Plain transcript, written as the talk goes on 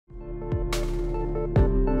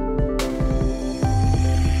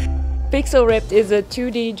Pixel Ripped is a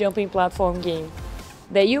 2D jumping platform game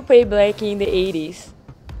that you play back in the 80s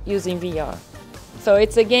using VR. So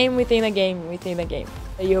it's a game within a game within a game.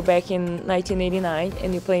 You're back in 1989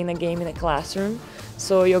 and you're playing a game in a classroom.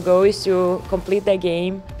 So your goal is to complete that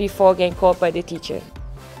game before getting caught by the teacher.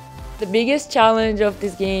 The biggest challenge of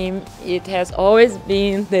this game, it has always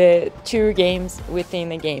been the two games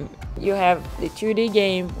within a game. You have the 2D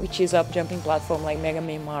game, which is up jumping platform like Mega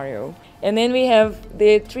Man Mario. And then we have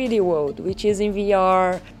the 3D world, which is in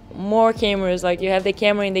VR, more cameras, like you have the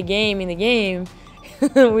camera in the game,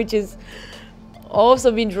 which is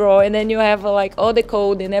also been drawn, and then you have like all the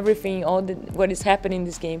code and everything, what is happening in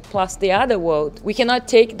this game, plus the other world. We cannot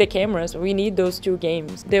take the cameras, we need those two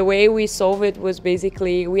games. The way we solve it was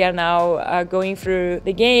basically we are now going through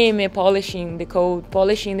the game and polishing the code,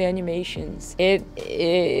 polishing the animations.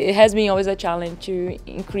 It has been always a challenge to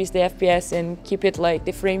increase the FPS and keep it like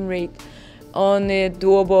the frame rate on a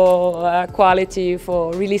doable quality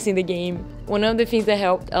for releasing the game. One of the things that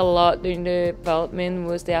helped a lot during the development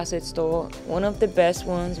was the asset store. One of the best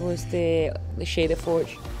ones was the shader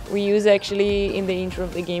forge. We use actually in the intro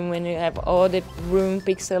of the game when you have all the room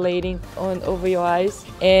pixelating over your eyes.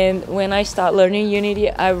 And when I start learning Unity,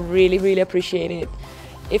 I really appreciate it.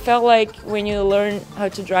 It felt like when you learn how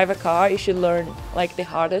to drive a car, you should learn like the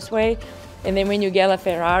hardest way. And then when you get a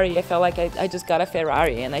Ferrari, I felt like I just got a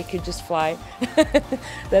Ferrari and I could just fly.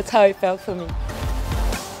 That's how it felt for me.